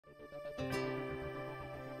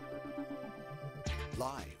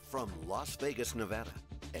Live from Las Vegas, Nevada,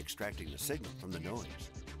 extracting the signal from the noise.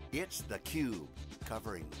 It's theCUBE,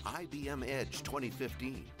 covering IBM Edge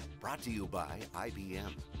 2015. Brought to you by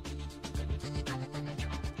IBM.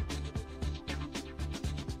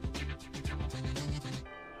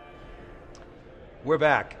 We're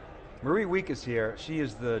back. Marie Wieck is here. She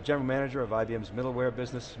is the General Manager of IBM's Middleware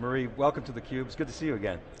business. Marie, welcome to theCUBE. It's good to see you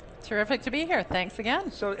again. Terrific to be here, thanks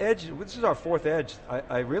again. So Edge, this is our fourth Edge.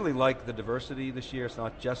 I really like the diversity this year. It's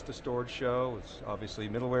not just a storage show. It's obviously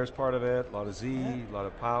Middleware is part of it, a lot of Z, a lot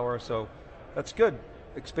of power, so that's good.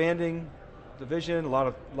 Expanding the vision, a lot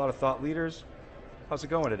of thought leaders. How's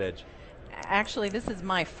it going at Edge? Actually, this is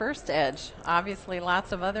my first Edge. Obviously,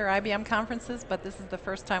 lots of other IBM conferences, but this is the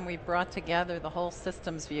first time we've brought together the whole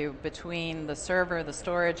systems view between the server, the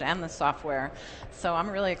storage, and the software. So I'm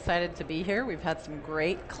really excited to be here. We've had some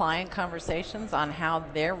great client conversations on how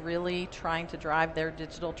they're really trying to drive their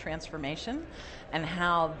digital transformation and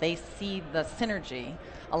how they see the synergy.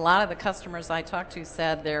 A lot of the customers I talked to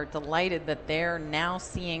said they're delighted that they're now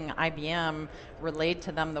seeing IBM relate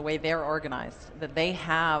to them the way they're organized, that they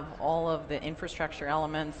have all of the infrastructure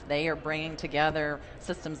elements, they are bringing together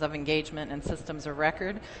systems of engagement and systems of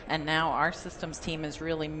record, and now our systems team is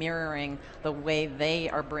really mirroring the way they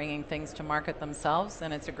are bringing things to market themselves,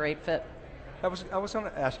 and it's a great fit. I was going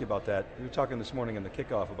to ask you about that. We were talking this morning in the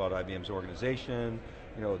kickoff about IBM's organization,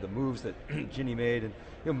 the moves that Ginny made, and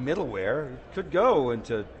middleware could go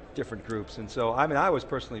into different groups, and so I was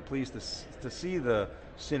personally pleased to see the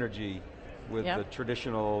synergy with the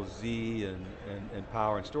traditional Z and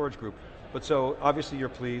power and storage group. But so obviously you're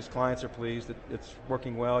pleased, clients are pleased that it's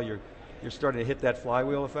working well, you're starting to hit that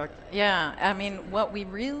flywheel effect? Yeah, what we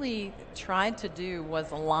really tried to do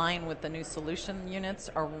was align with the new solution units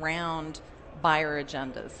around buyer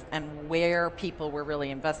agendas and where people were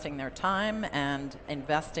really investing their time and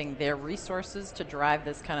investing their resources to drive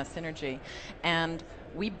this kind of synergy. And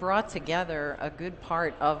we brought together a good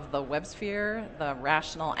part of the WebSphere, the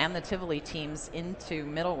Rational, and the Tivoli teams into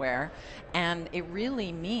middleware, and it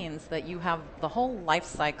really means that you have the whole life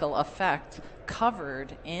cycle effect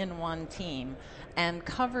covered in one team and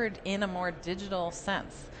covered in a more digital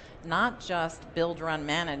sense. Not just build, run,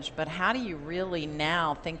 manage, but how do you really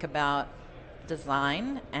now think about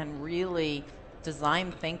design and really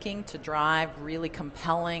design thinking to drive really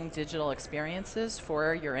compelling digital experiences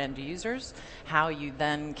for your end users, how you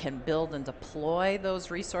then can build and deploy those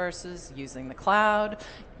resources using the cloud,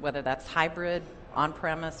 whether that's hybrid,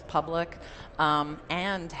 on-premise, public,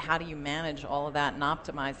 and how do you manage all of that and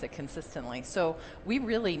optimize it consistently. So we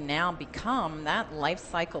really now become that life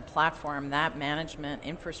cycle platform, that management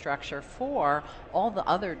infrastructure for all the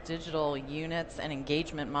other digital units and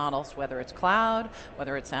engagement models, whether it's cloud,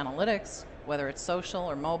 whether it's analytics, whether it's social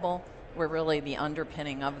or mobile. We're really the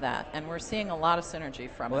underpinning of that, and we're seeing a lot of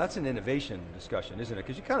synergy from it. Well, that's an innovation discussion, isn't it?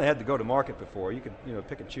 Because you kind of had to go to market before. You could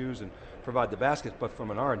pick and choose and provide the baskets, but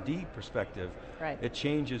from an R&D perspective, it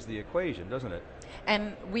changes the equation, doesn't it?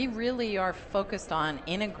 And we really are focused on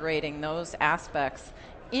integrating those aspects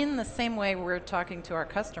in the same way we're talking to our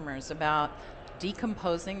customers about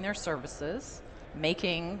decomposing their services,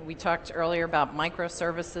 we talked earlier about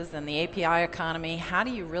microservices and the API economy. How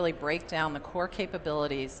do you really break down the core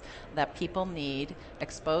capabilities that people need,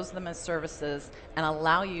 expose them as services, and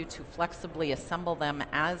allow you to flexibly assemble them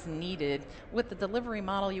as needed with the delivery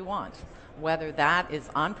model you want? Whether that is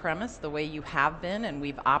on-premise, the way you have been, and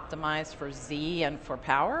we've optimized for Z and for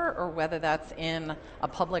power, or whether that's in a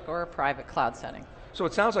public or a private cloud setting. So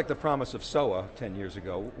it sounds like the promise of SOA 10 years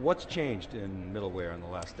ago. What's changed in middleware in the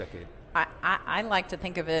last decade? I like to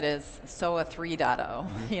think of it as SOA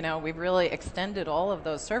 3.0. We've really extended all of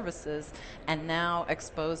those services and now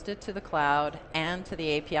exposed it to the cloud and to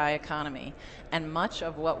the API economy. And much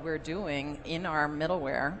of what we're doing in our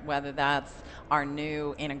middleware, whether that's our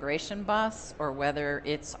new integration bus, or whether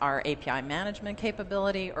it's our API management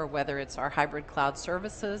capability, or whether it's our hybrid cloud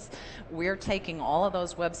services, we're taking all of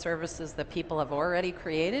those web services that people have already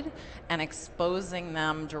created and exposing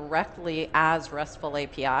them directly as RESTful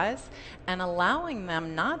APIs, and allowing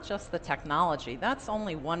them not just the technology, that's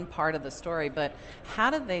only one part of the story, but how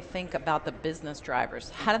do they think about the business drivers?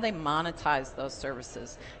 How do they monetize those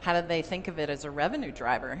services? How do they think of it as a revenue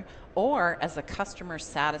driver or as a customer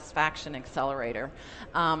satisfaction accelerator?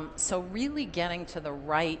 So really getting to the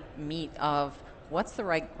right meat of what's the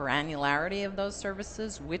right granularity of those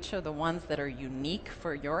services, which are the ones that are unique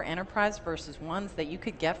for your enterprise versus ones that you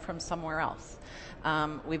could get from somewhere else.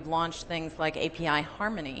 We've launched things like API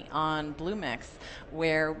Harmony on Bluemix,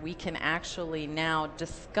 where we can actually now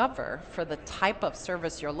discover for the type of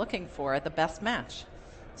service you're looking for the best match,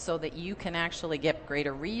 so that you can actually get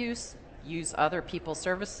greater reuse, use other people's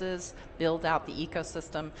services, build out the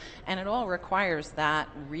ecosystem, and it all requires that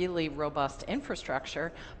really robust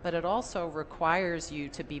infrastructure, but it also requires you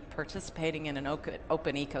to be participating in an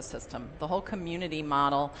open ecosystem. The whole community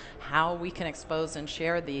model, how we can expose and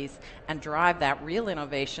share these and drive that real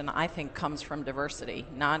innovation, I think comes from diversity,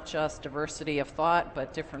 not just diversity of thought,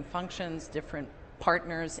 but different functions, different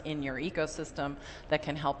partners in your ecosystem that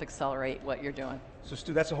can help accelerate what you're doing. So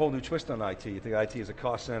Stu, that's a whole new twist on IT. You think IT is a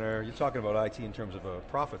cost center. You're talking about IT in terms of a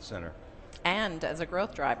profit center. And as a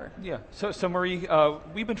growth driver. Yeah, so Marie,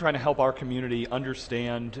 we've been trying to help our community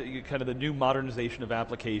understand kind of the new modernization of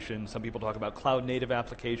applications. Some people talk about cloud native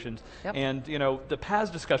applications. Yep. And the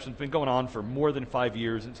PaaS discussion's been going on for more than 5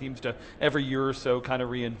 years. It seems to every year or so kind of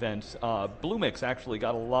reinvent. Bluemix actually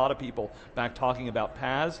got a lot of people back talking about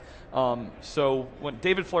PaaS. So when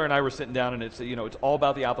David Flair and I were sitting down, and it's all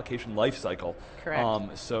about the application lifecycle.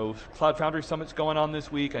 Correct. So Cloud Foundry Summit's going on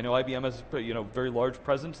this week. I know IBM has very large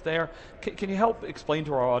presence there. Can you help explain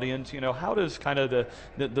to our audience, how does kind of the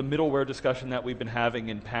middleware discussion that we've been having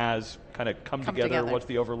in PaaS kind of come together? What's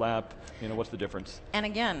the overlap? What's the difference? And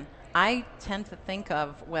again, I tend to think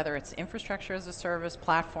of whether it's infrastructure as a service,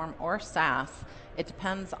 platform, or SaaS, it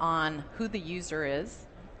depends on who the user is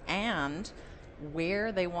and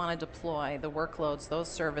where they want to deploy the workloads, those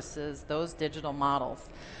services, those digital models.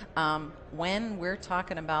 When we're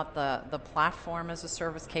talking about the platform as a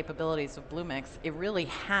service capabilities of Bluemix, it really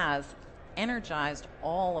has energized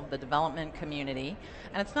all of the development community.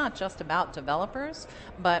 And it's not just about developers,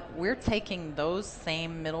 but we're taking those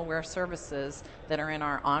same middleware services that are in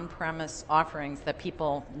our on-premise offerings that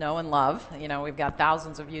people know and love. We've got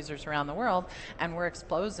thousands of users around the world, and we're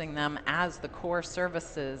exposing them as the core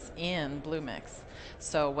services in Bluemix.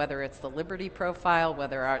 So whether it's the Liberty profile,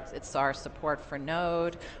 whether it's our support for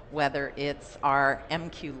Node, whether it's our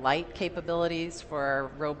MQ Lite capabilities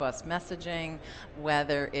for robust messaging,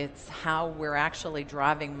 whether it's how we're actually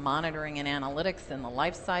driving monitoring and analytics in the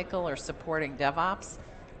lifecycle or supporting DevOps,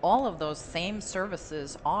 all of those same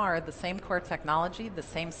services are the same core technology, the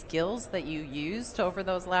same skills that you used over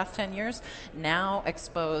those last 10 years, now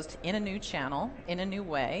exposed in a new channel, in a new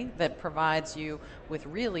way that provides you with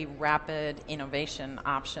really rapid innovation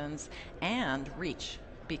options and reach,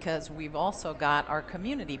 because we've also got our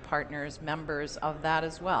community partners, members of that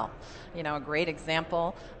as well. A great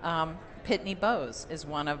example, Pitney Bowes is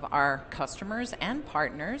one of our customers and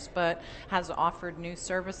partners, but has offered new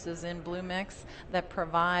services in Bluemix that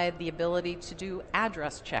provide the ability to do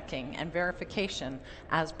address checking and verification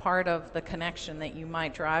as part of the connection that you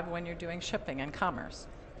might drive when you're doing shipping and commerce.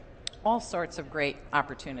 All sorts of great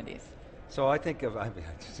opportunities. So I think of,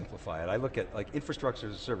 to simplify it, I look at like infrastructure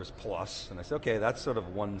as a service plus, and I say, okay, that's sort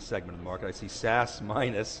of one segment of the market. I see SaaS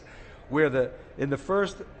minus, where in the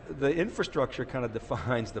first, the infrastructure kind of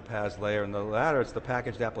defines the PaaS layer, and the latter, it's the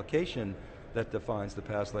packaged application that defines the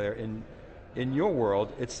PaaS layer. In your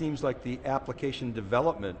world, it seems like the application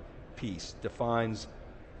development piece defines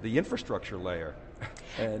the infrastructure layer.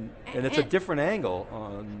 and it's a different angle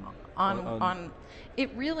on it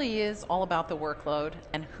really is all about the workload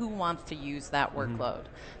and who wants to use that workload.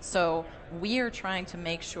 So we are trying to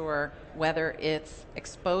make sure, whether it's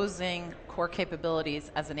exposing core capabilities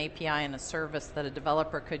as an API and a service that a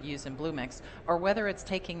developer could use in Bluemix, or whether it's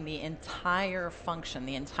taking the entire function,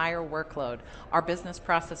 the entire workload. Our business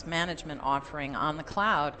process management offering on the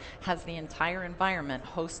cloud has the entire environment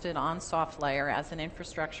hosted on SoftLayer as an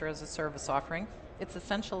infrastructure as a service offering. It's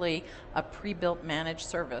essentially a pre-built managed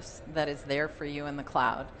service that is there for you in the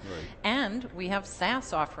cloud. Right. And we have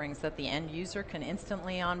SaaS offerings that the end user can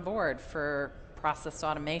instantly onboard for process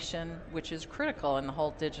automation, which is critical in the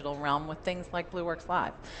whole digital realm with things like BlueWorks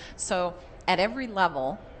Live. So at every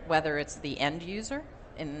level, whether it's the end user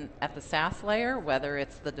at the SaaS layer, whether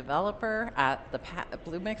it's the developer at the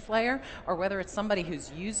Bluemix layer, or whether it's somebody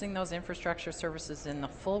who's using those infrastructure services in the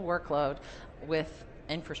full workload with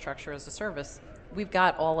infrastructure as a service, we've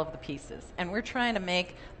got all of the pieces. And we're trying to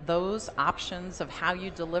make those options of how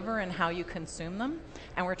you deliver and how you consume them,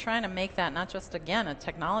 and we're trying to make that not just, again, a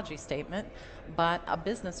technology statement, but a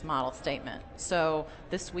business model statement. So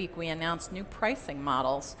this week we announced new pricing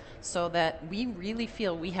models so that we really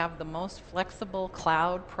feel we have the most flexible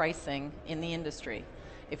cloud pricing in the industry.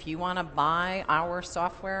 If you want to buy our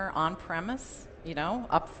software on-premise,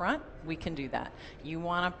 up front, we can do that. You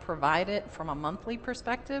want to provide it from a monthly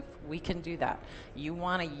perspective, we can do that. You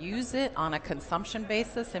want to use it on a consumption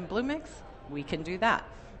basis in Bluemix, we can do that.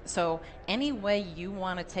 So any way you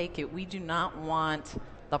want to take it, we do not want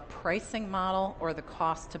the pricing model or the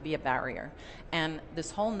cost to be a barrier. And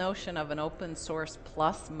this whole notion of an open source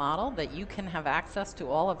plus model that you can have access to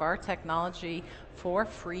all of our technology for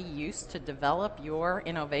free use to develop your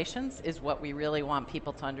innovations is what we really want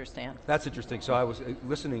people to understand. That's interesting. So I was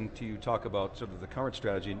listening to you talk about sort of the current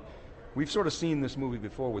strategy. We've sort of seen this movie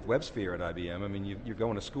before with WebSphere at IBM. I mean, you're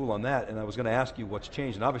going to school on that, and I was going to ask you what's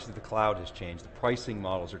changed, and obviously the cloud has changed, the pricing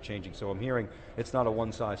models are changing, so I'm hearing it's not a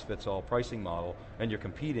one-size-fits-all pricing model, and you're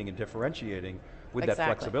competing and differentiating with that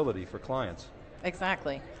flexibility for clients.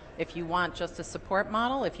 Exactly. If you want just a support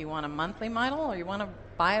model, if you want a monthly model, or you want to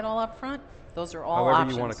buy it all up front, those are all options.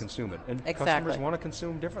 However you want to consume it. And customers want to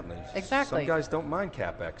consume differently. Exactly. Some guys don't mind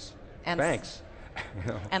CapEx. And banks.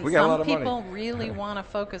 You know, and we got a lot of some people money. really want to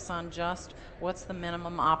focus on just what's the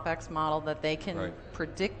minimum OpEx model that they can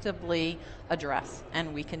predictably address,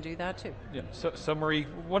 and we can do that too. Yeah. So Marie,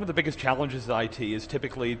 one of the biggest challenges in IT is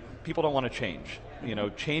typically people don't want to change. You know,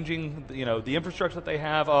 changing the infrastructure that they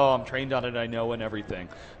have, oh, I'm trained on it, I know, and everything.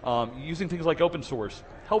 Using things like open source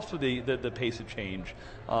helps with the pace of change,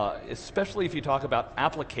 especially if you talk about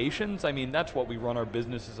applications. I mean, that's what we run our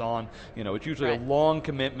businesses on. You know, it's usually a long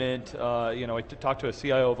commitment. I talked to a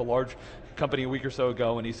CIO of a large company a week or so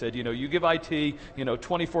ago, and he said, you give IT,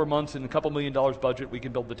 24 months and a couple $1 million budget, we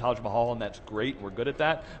can build the Taj Mahal, and that's great, we're good at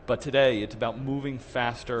that. But today, it's about moving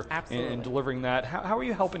faster and delivering that. How are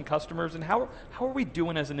you helping customers, and how are we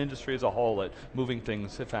doing as an industry as a whole at moving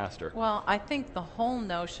things faster? Well, I think the whole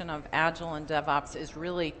notion of Agile and DevOps is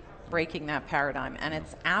really breaking that paradigm, and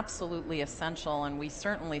it's absolutely essential, and we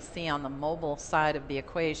certainly see on the mobile side of the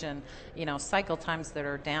equation, cycle times that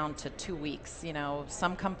are down to 2 weeks,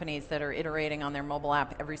 some companies that are iterating on their mobile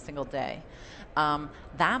app every single day.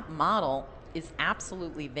 That model is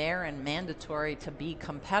absolutely there and mandatory to be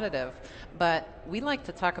competitive, but we like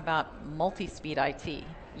to talk about multi-speed IT.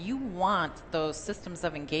 You want those systems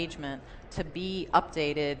of engagement to be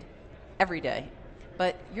updated every day.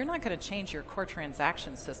 But you're not going to change your core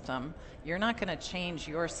transaction system. You're not going to change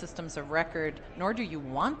your systems of record, nor do you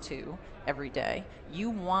want to every day. You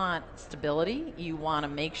want stability. You want to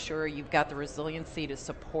make sure you've got the resiliency to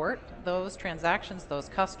support those transactions, those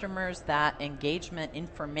customers, that engagement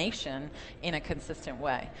information in a consistent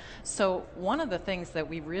way. So one of the things that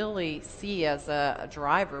we really see as a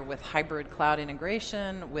driver with hybrid cloud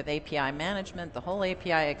integration, with API management, the whole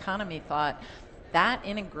API economy thought, that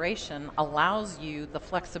integration allows you the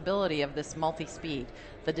flexibility of this multi-speed.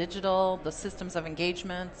 The digital, the systems of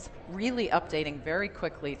engagements, really updating very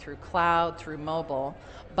quickly through cloud, through mobile,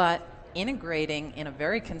 but integrating in a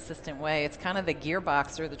very consistent way. It's kind of the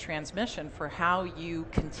gearbox or the transmission for how you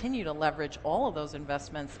continue to leverage all of those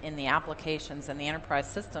investments in the applications and the enterprise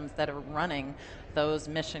systems that are running those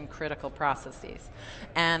mission critical processes.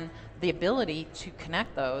 And the ability to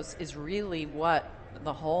connect those is really what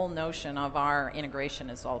the whole notion of our integration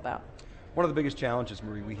is all about. One of the biggest challenges,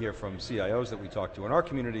 Marie, we hear from CIOs that we talk to in our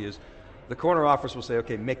community is the corner office will say,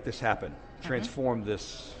 okay, make this happen, transform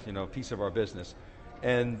this piece of our business.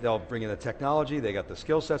 And they'll bring in the technology, they got the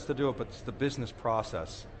skill sets to do it, but it's the business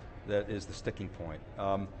process that is the sticking point.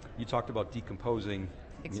 You talked about decomposing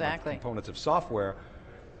components of software.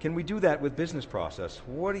 Can we do that with business process?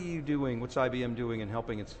 What are you doing, what's IBM doing in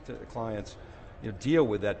helping its clients deal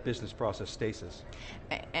with that business process stasis?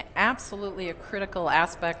 Absolutely a critical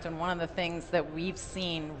aspect, and one of the things that we've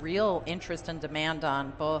seen real interest and demand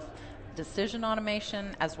on, both decision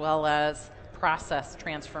automation as well as process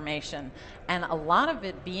transformation, and a lot of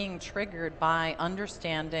it being triggered by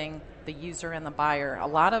understanding the user and the buyer. A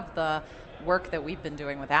lot of the work that we've been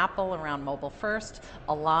doing with Apple around mobile first,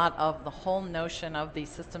 a lot of the whole notion of these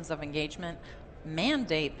systems of engagement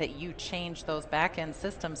mandate that you change those back-end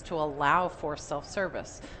systems to allow for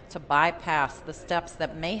self-service, to bypass the steps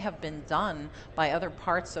that may have been done by other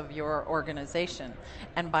parts of your organization.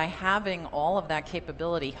 And by having all of that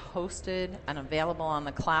capability hosted and available on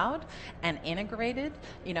the cloud and integrated,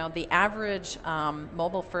 the average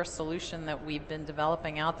mobile-first solution that we've been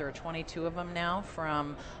developing out, there are 22 of them now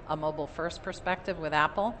from a mobile-first perspective with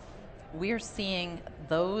Apple. We're seeing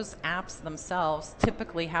those apps themselves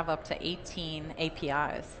typically have up to 18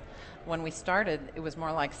 APIs. When we started, it was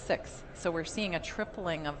more like 6. So we're seeing a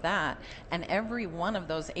tripling of that, and every one of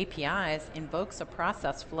those APIs invokes a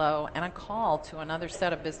process flow and a call to another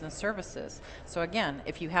set of business services. So again,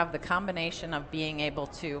 if you have the combination of being able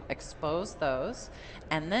to expose those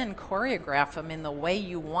and then choreograph them in the way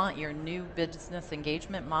you want your new business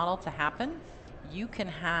engagement model to happen, you can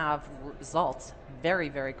have results very,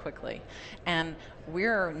 very quickly. And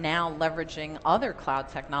we're now leveraging other cloud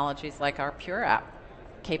technologies like our Pure App.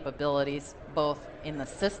 capabilities, both in the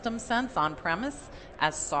system sense, on-premise,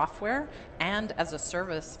 as software, and as a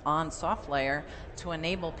service on soft layer to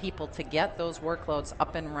enable people to get those workloads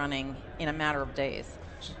up and running in a matter of days.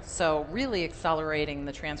 So really accelerating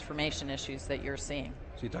the transformation issues that you're seeing.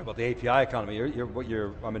 So you talk about the API economy,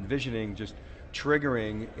 I'm envisioning just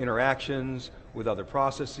triggering interactions with other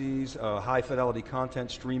processes, high fidelity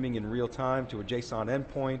content streaming in real time to a JSON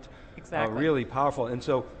endpoint. Exactly. Really powerful, and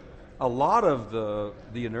so a lot of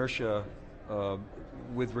the inertia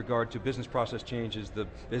with regard to business process change is the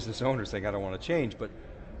business owner saying, I don't want to change, but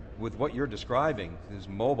with what you're describing, these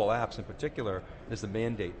mobile apps in particular, is the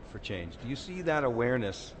mandate for change. Do you see that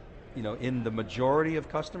awareness, in the majority of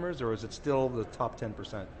customers, or is it still the top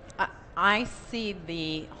 10%? I see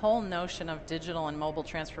the whole notion of digital and mobile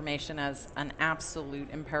transformation as an absolute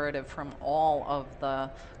imperative from all of the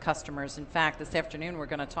customers. In fact, this afternoon we're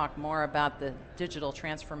going to talk more about the digital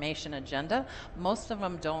transformation agenda. Most of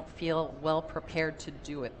them don't feel well prepared to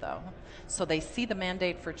do it though. So they see the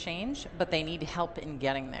mandate for change, but they need help in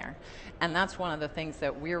getting there. And that's one of the things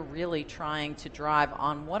that we're really trying to drive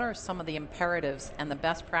on. What are some of the imperatives and the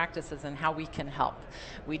best practices and how we can help?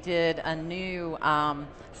 We did a new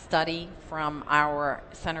study from our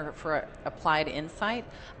Center for Applied Insight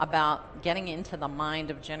about getting into the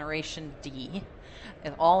mind of Generation D.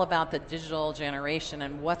 It's all about the digital generation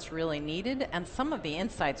and what's really needed, and some of the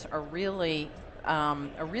insights are really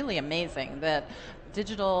amazing. That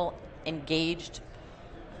digital engaged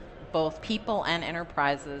both people and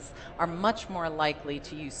enterprises are much more likely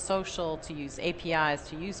to use social, to use APIs,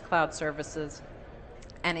 to use cloud services.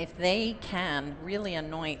 And if they can really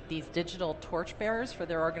anoint these digital torchbearers for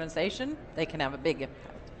their organization, they can have a big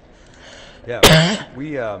impact. Yeah,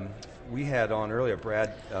 we had on earlier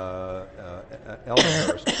Brad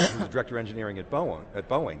Eldenhurst, who's the Director of Engineering at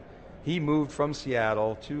Boeing. He moved from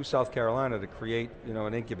Seattle to South Carolina to create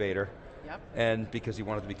an incubator. Yep. And because he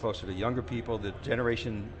wanted to be closer to younger people, the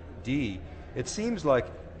Generation D, it seems like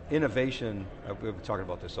innovation, we've been talking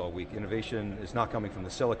about this all week, innovation is not coming from the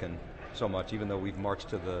silicon so much, even though we've marched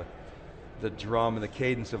to the drum and the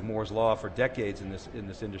cadence of Moore's Law for decades in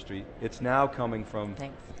this industry. It's now coming from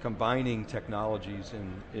combining technologies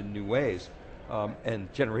in new ways.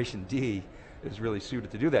 And Generation D is really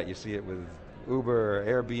suited to do that. You see it with Uber,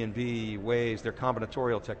 Airbnb, Waze, they're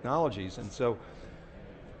combinatorial technologies. And so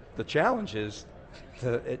the challenge is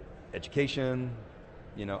the education,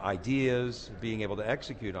 ideas, being able to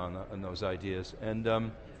execute on those ideas.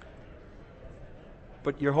 And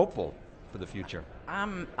but you're hopeful for the future.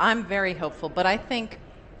 I'm very hopeful, but I think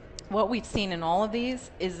what we've seen in all of these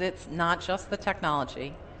is it's not just the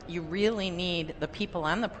technology. You really need the people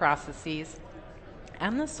and the processes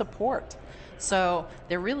and the support. So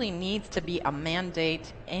there really needs to be a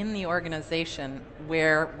mandate in the organization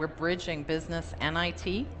where we're bridging business and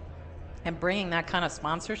IT and bringing that kind of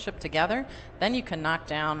sponsorship together. Then you can knock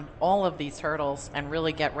down all of these hurdles and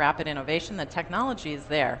really get rapid innovation. The technology is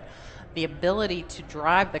there. The ability to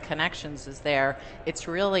drive the connections is there. It's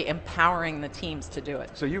really empowering the teams to do it.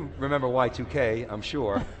 So you remember Y2K, I'm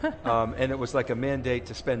sure, and it was like a mandate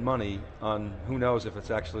to spend money on who knows if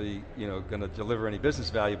it's actually going to deliver any business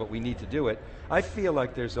value, but we need to do it. I feel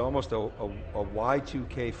like there's almost a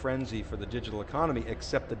Y2K frenzy for the digital economy,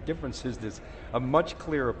 except the difference is there's a much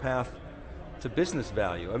clearer path to business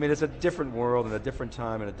value. I mean, it's a different world and a different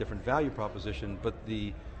time and a different value proposition, but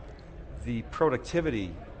the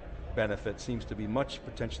productivity benefit seems to be much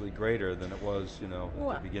potentially greater than it was, at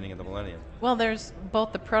the beginning of the millennium. Well, there's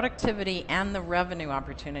both the productivity and the revenue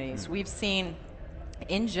opportunities. We've seen,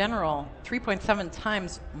 in general, 3.7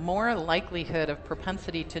 times more likelihood of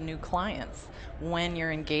propensity to new clients when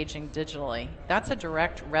you're engaging digitally. That's a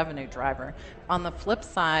direct revenue driver. On the flip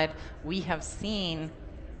side, we have seen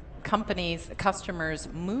customers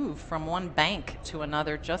move from one bank to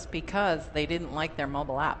another just because they didn't like their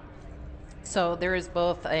mobile app. So there is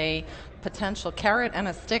both a potential carrot and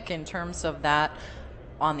a stick in terms of that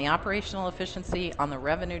on the operational efficiency, on the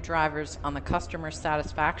revenue drivers, on the customer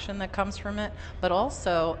satisfaction that comes from it, but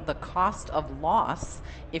also the cost of loss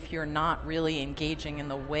if you're not really engaging in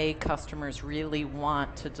the way customers really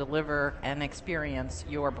want to deliver and experience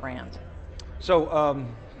your brand. So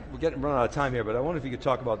we're running out of time here, but I wonder if you could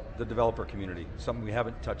talk about the developer community, something we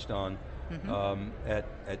haven't touched on.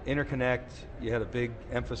 At Interconnect, you had a big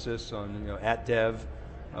emphasis on @dev.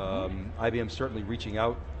 IBM certainly reaching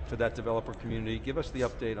out to that developer community. Give us the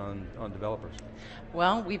update on developers.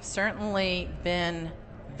 Well, we've certainly been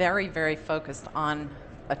very, very focused on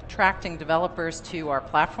attracting developers to our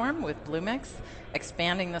platform with Bluemix,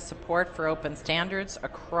 expanding the support for open standards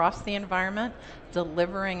across the environment,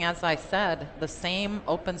 delivering, as I said, the same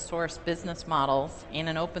open source business models in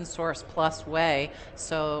an open source plus way,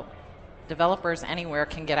 so developers anywhere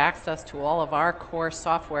can get access to all of our core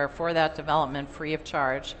software for that development free of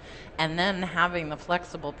charge, and then having the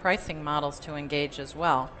flexible pricing models to engage as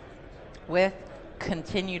well with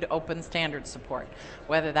continued open standard support,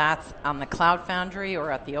 whether that's on the Cloud Foundry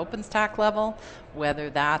or at the OpenStack level,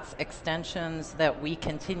 whether that's extensions that we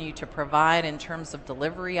continue to provide in terms of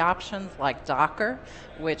delivery options like Docker,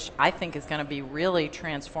 which I think is going to be really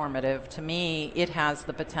transformative. To me, it has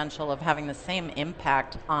the potential of having the same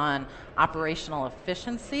impact on operational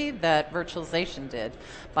efficiency that virtualization did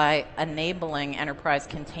by enabling enterprise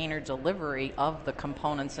container delivery of the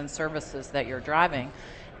components and services that you're driving,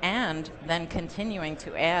 and then continuing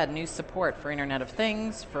to add new support for Internet of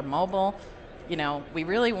Things, for mobile. You know, we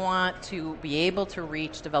really want to be able to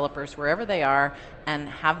reach developers wherever they are and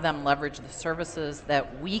have them leverage the services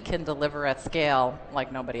that we can deliver at scale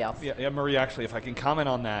like nobody else. Yeah, Marie, actually, if I can comment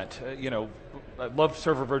on that, you know, I love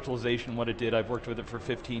server virtualization, what it did. I've worked with it for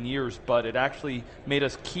 15 years, but it actually made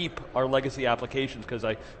us keep our legacy applications because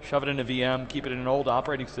I shove it in a VM, keep it in an old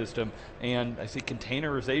operating system, and I see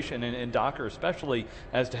containerization and Docker especially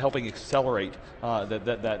as to helping accelerate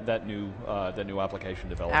that new application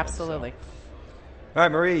development. Absolutely. So. All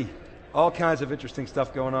right, Marie, all kinds of interesting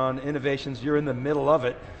stuff going on, innovations, you're in the middle of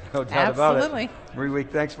it, no doubt about it. Absolutely. Marie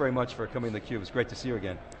Wieck, thanks very much for coming to theCUBE. It's great to see you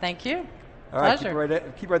again. Thank you. All right,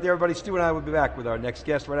 Pleasure. keep right there, everybody. Stu and I will be back with our next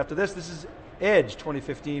guest right after this. This is Edge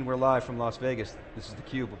 2015. We're live from Las Vegas. This is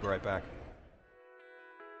theCUBE. We'll be right back.